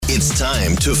It's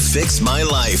time to Fix My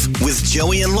Life with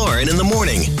Joey and Lauren in the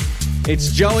morning.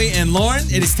 It's Joey and Lauren.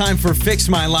 It is time for Fix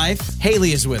My Life.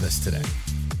 Hailey is with us today.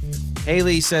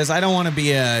 Hailey says, I don't want to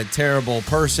be a terrible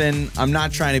person. I'm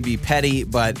not trying to be petty,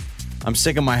 but I'm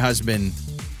sick of my husband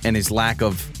and his lack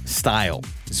of style,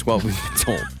 is what we've been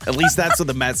told. At least that's what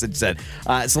the message said.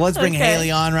 So let's bring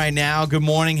Hailey on right now. Good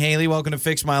morning, Hailey. Welcome to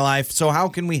Fix My Life. So how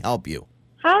can we help you?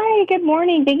 Hi, good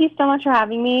morning. Thank you so much for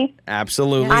having me.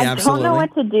 Absolutely, I don't know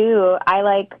what to do.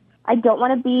 I don't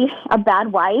want to be a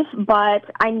bad wife, but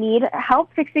I need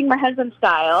help fixing my husband's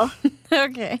style.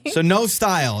 Okay. So no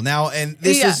style. Now, and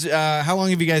this is, how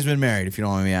long have you guys been married, if you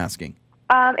don't mind me asking?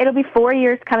 It'll be 4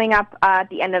 years coming up at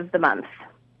the end of the month.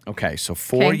 Okay, so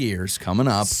 4 years coming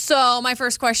up. So my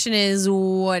first question is,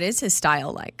 what is his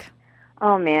style like?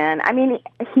 Oh, man. I mean,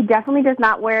 he definitely does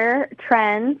not wear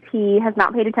trends. He has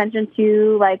not paid attention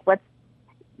to, like, what's,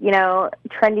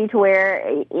 trendy to wear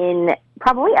in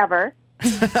probably ever.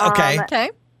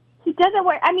 Okay. He doesn't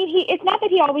wear, it's not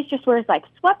that he always just wears, like,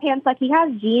 sweatpants. Like, he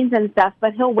has jeans and stuff,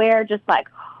 but he'll wear just, like,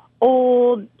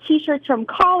 old T-shirts from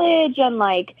college, and,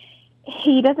 like,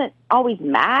 he doesn't always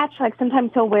match. Like,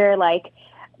 sometimes he'll wear, like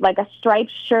a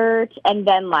striped shirt and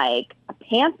then, like,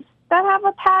 pants that have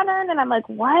a pattern, and I'm like,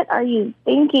 what are you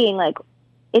thinking? Like,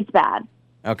 it's bad.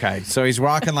 Okay, so he's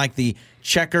rocking like the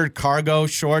checkered cargo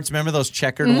shorts. Remember those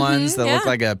checkered ones that look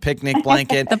like a picnic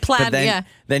blanket? The plaid, but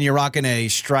then you're rocking a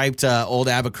striped old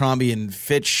Abercrombie and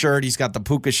Fitch shirt. He's got the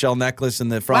puka shell necklace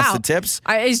and the frosted tips.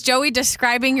 Is Joey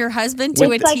describing your husband to a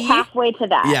It's like T? halfway to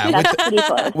that. Yeah, that's pretty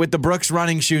close. With the Brooks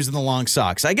running shoes and the long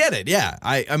socks. I get it, yeah.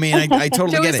 I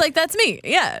totally Joey's get it. like, that's me,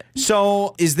 yeah.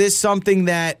 So is this something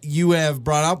that you have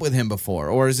brought up with him before?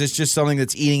 Or is this just something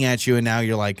that's eating at you and now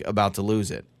you're like about to lose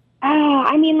it?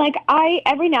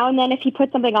 Every now and then, if he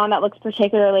puts something on that looks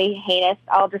particularly heinous,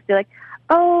 I'll just be like,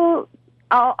 I'll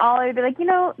either be like,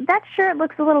 that shirt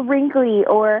looks a little wrinkly,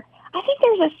 or I think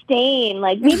there's a stain.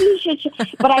 Like, maybe you should.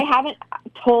 But I haven't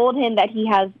told him that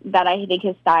I think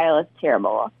his style is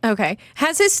terrible. Okay.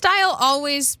 Has his style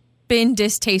always been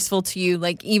distasteful to you,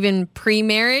 like even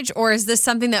pre-marriage, or is this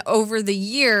something that over the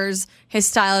years his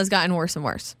style has gotten worse and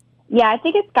worse? Yeah, I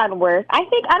think it's gotten worse. I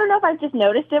don't know if I've just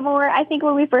noticed it more. I think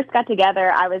when we first got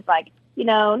together, I was like,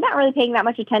 not really paying that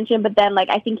much attention. But then, like,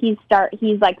 I think he's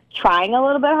like trying a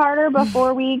little bit harder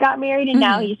before we got married, and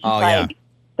now he's just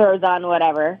throws on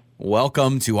whatever.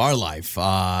 Welcome to our life.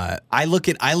 I look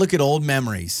at old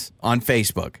memories on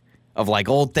Facebook of like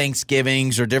old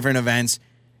Thanksgivings or different events.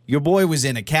 Your boy was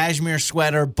in a cashmere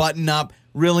sweater, button up,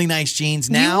 really nice jeans.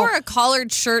 Now you wore a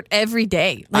collared shirt every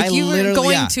day. Like you were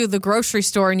going to the grocery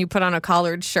store and you put on a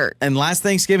collared shirt. And last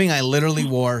Thanksgiving, I literally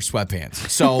wore sweatpants.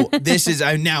 So this is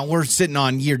now we're sitting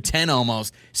on year 10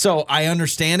 almost. So I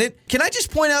understand it. Can I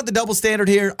just point out the double standard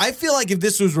here? I feel like if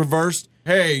this was reversed,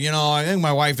 hey, I think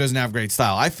my wife doesn't have great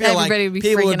style. I feel Everybody like would be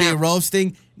people would be freaking out.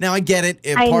 roasting. Now, I get it.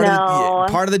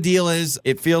 Part of the deal is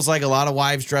it feels like a lot of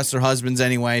wives dress their husbands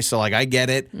anyway. So, like, I get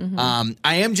it. I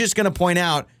am just going to point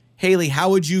out, Hailey,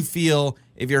 how would you feel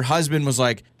if your husband was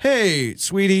like, hey,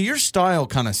 sweetie, your style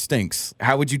kind of stinks?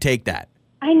 How would you take that?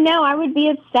 I know, I would be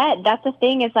upset. That's the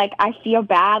thing, is like, I feel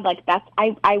bad. Like,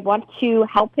 I want to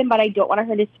help him, but I don't want to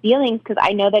hurt his feelings, because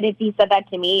I know that if he said that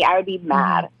to me, I would be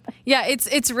mad. Yeah,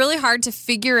 it's really hard to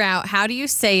figure out how do you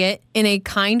say it in a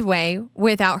kind way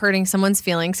without hurting someone's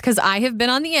feelings, because I have been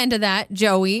on the end of that.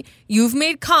 Joey, you've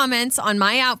made comments on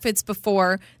my outfits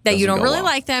before that you don't really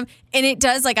like them, and it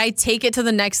does, like, I take it to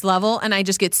the next level, and I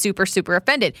just get super, super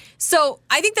offended. So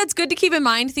I think that's good to keep in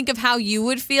mind. Think of how you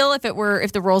would feel if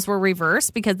the roles were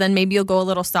reversed, because then maybe you'll go a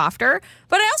little softer.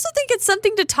 But I also think it's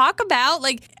something to talk about.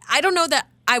 Like, I don't know that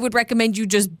I would recommend you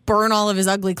just burn all of his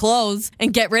ugly clothes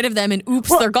and get rid of them and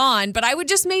they're gone. But I would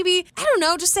just maybe,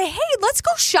 just say, hey, let's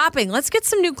go shopping. Let's get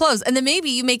some new clothes. And then maybe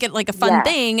you make it like a fun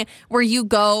thing where you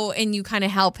go and you kind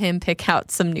of help him pick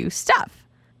out some new stuff.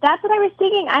 That's what I was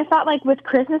thinking. I thought, like, with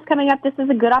Christmas coming up, this is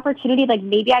a good opportunity. Like,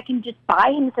 maybe I can just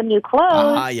buy him some new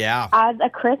clothes as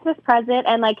a Christmas present,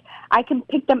 and, like, I can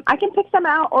pick some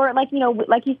out, or, like,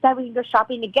 like you said, we can go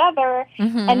shopping together,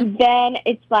 and then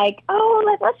it's like,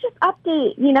 let's just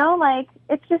update, like,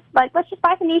 it's just, like, let's just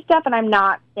buy some new stuff, and I'm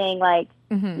not saying, like,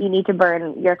 you need to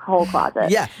burn your whole closet.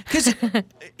 Yeah, because,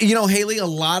 Hailey, a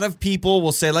lot of people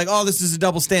will say, like, oh, this is a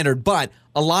double standard, but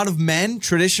a lot of men,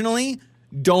 traditionally,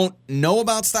 don't know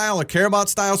about style or care about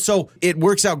style, so it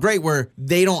works out great where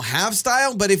they don't have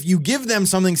style, but if you give them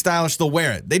something stylish, they'll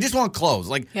wear it. They just want clothes.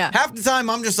 Like, half the time,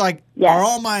 I'm just like, are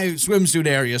all my swimsuit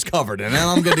areas covered? And then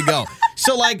I'm good to go.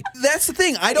 So, like, that's the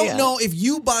thing. I don't know if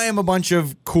you buy him a bunch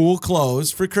of cool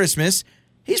clothes for Christmas,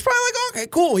 he's probably like, okay,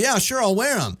 cool, yeah, sure, I'll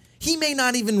wear them. he may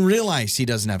not even realize he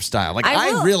doesn't have style. Like,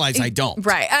 I realize I don't.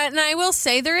 Right. And I will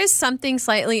say there is something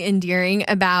slightly endearing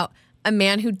about a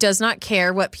man who does not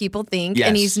care what people think,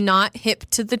 and he's not hip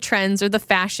to the trends or the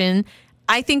fashion.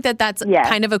 I think that that's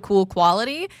kind of a cool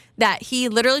quality, that he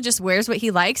literally just wears what he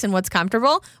likes and what's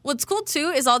comfortable. What's cool, too,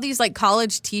 is all these like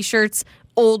college T-shirts,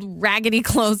 old raggedy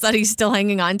clothes that he's still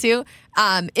hanging on to.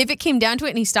 If it came down to it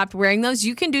and he stopped wearing those,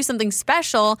 you can do something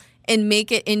special and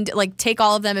make it into, like, take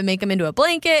all of them and make them into a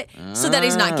blanket so that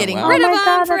he's not getting rid of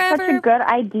them forever. That's such a good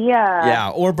idea. Yeah,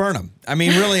 or burn them. I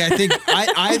mean, really, I think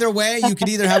either way, you could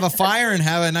either have a fire and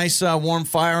have a nice warm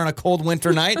fire on a cold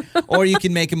winter night, or you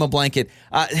can make him a blanket.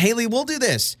 Hailey, we'll do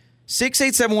this.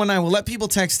 68719, we'll let people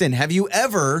text in. Have you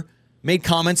ever made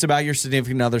comments about your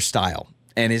significant other's style?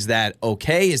 And is that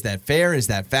okay? Is that fair? Is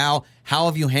that foul? How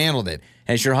have you handled it?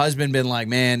 Has your husband been like,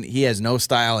 man, he has no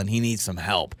style and he needs some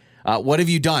help? What have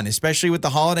you done, especially with the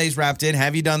holidays wrapped in?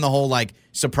 Have you done the whole, like,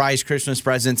 surprise Christmas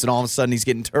presents and all of a sudden he's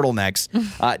getting turtlenecks?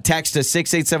 Text us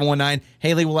 68719.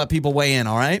 Hailey will let people weigh in,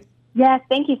 all right? Yes,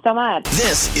 thank you so much.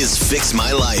 This is Fix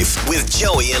My Life with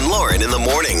Joey and Lauren in the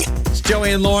morning. It's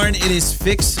Joey and Lauren. It is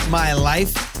Fix My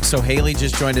Life. So Hailey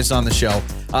just joined us on the show.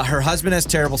 Her husband has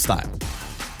terrible style.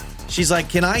 She's like,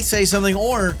 can I say something,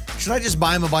 or should I just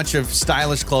buy him a bunch of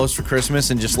stylish clothes for Christmas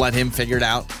and just let him figure it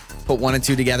out? Put one and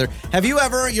two together. Have you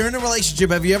ever, you're in a relationship,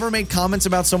 have you ever made comments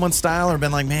about someone's style or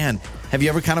been like, man, have you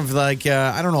ever kind of like,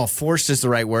 I don't know if forced is the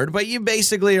right word, but you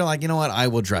basically are like, you know what, I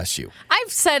will dress you.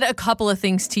 I've said a couple of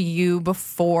things to you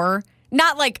before.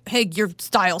 Not like, hey, your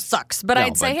style sucks, but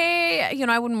I'd say, hey,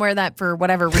 I wouldn't wear that for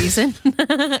whatever reason.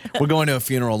 We're going to a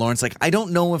funeral. Lauren's like, I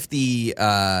don't know if the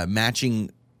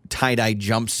matching tie-dye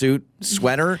jumpsuit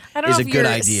sweater is a good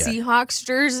idea. Seahawks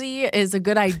jersey is a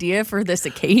good idea for this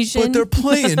occasion. But they're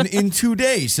playing in 2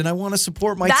 days, and I want to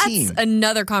support my team. That's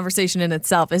another conversation in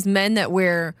itself, is men that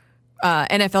wear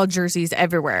NFL jerseys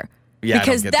everywhere. Yeah,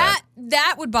 because I don't get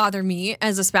that would bother me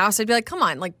as a spouse. I'd be like, come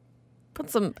on, like, put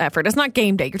some effort. It's not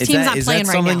game day. Your team's not playing right now. Is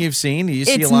that something you've seen? You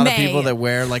see a lot of people that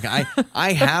wear, like,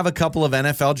 I have a couple of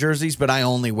NFL jerseys, but I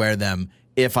only wear them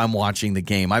if I'm watching the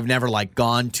game. I've never, like,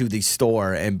 gone to the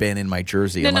store and been in my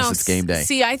jersey unless it's game day.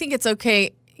 See, I think it's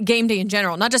okay game day in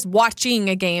general, not just watching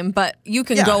a game, but you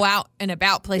can go out and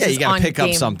about places you on pick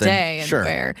game up something. Day and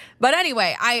wear. But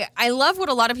anyway, I love what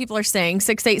a lot of people are saying,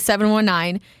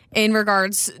 68719, in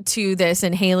regards to this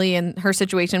and Hailey and her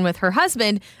situation with her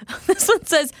husband. This one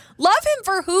says, love him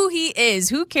for who he is.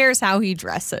 Who cares how he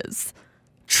dresses?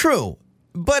 True.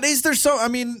 But is there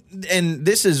and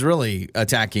this is really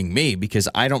attacking me because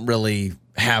I don't really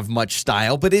have much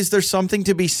style, but is there something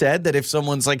to be said that if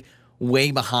someone's like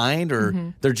way behind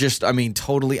or they're just,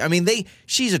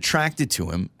 she's attracted to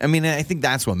him. I mean, I think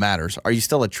that's what matters. Are you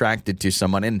still attracted to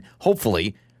someone? And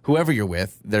hopefully whoever you're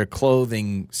with, their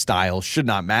clothing style should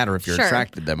not matter if you're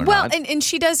attracted to them or not. Well, and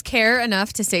she does care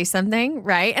enough to say something,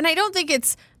 right? And I don't think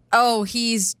it's,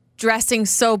 he's dressing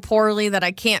so poorly that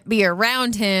I can't be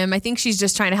around him. I think she's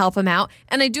just trying to help him out.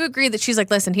 And I do agree that she's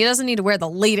like, listen, he doesn't need to wear the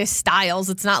latest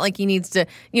styles. It's not like he needs to,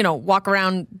 walk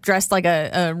around dressed like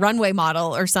a runway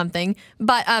model or something.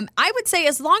 But I would say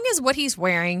as long as what he's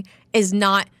wearing is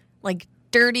not like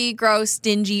dirty, gross,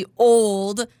 stingy,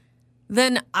 old,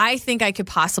 then I think I could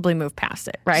possibly move past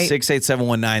it, right?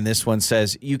 68719, this one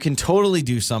says, you can totally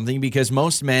do something because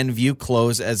most men view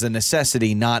clothes as a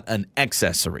necessity, not an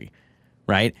accessory.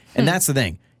 Right? And that's the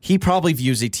thing. He probably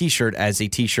views a T-shirt as a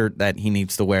T-shirt that he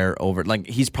needs to wear over. Like,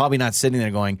 he's probably not sitting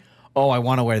there going, oh, I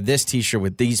want to wear this T-shirt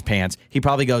with these pants. He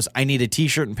probably goes, I need a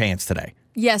T-shirt and pants today.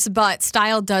 Yes, but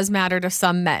style does matter to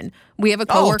some men. We have a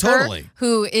coworker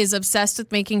who is obsessed with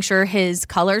making sure his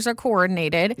colors are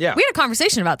coordinated. Yeah. We had a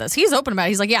conversation about this. He's open about it.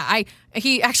 He's like,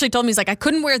 he actually told me, he's like, I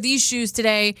couldn't wear these shoes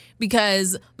today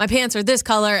because my pants are this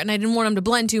color and I didn't want them to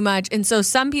blend too much. And so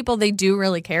some people, they do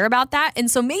really care about that.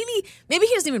 And so maybe he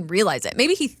doesn't even realize it.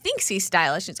 Maybe he thinks he's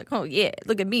stylish. He's like, oh yeah,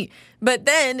 look at me. But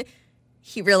then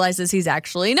he realizes he's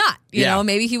actually not. You know,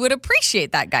 maybe he would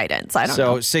appreciate that guidance. I don't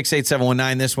know. So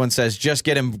 68719, this one says, just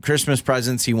get him Christmas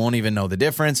presents. He won't even know the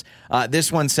difference.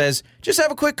 This one says, just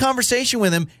have a quick conversation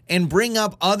with him and bring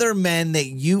up other men that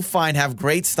you find have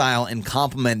great style and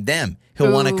compliment them.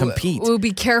 He'll want to compete. Ooh,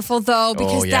 be careful, though,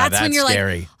 because that's when you're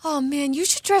scary. Like, oh, man, you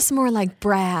should dress more like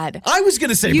Brad. I was going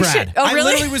to say Brad. Oh, really? I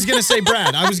literally was going to say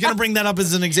Brad. I was going to bring that up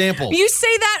as an example. You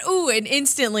say that, and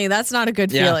instantly, that's not a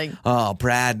good feeling. Oh,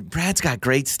 Brad's got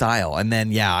great style. And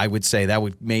then, I would say that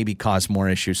would maybe cause more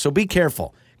issues. So be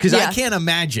careful. Because I can't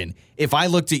imagine if I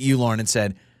looked at you, Lauren, and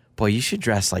said, boy, you should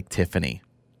dress like Tiffany.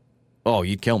 Oh,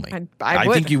 you'd kill me. I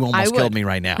would. think you almost killed me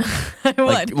right now. I would.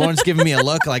 Like, Lauren's giving me a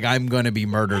look like I'm going to be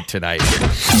murdered tonight.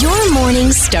 Your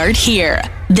mornings start here.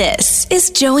 This is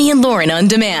Joey and Lauren on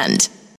Demand.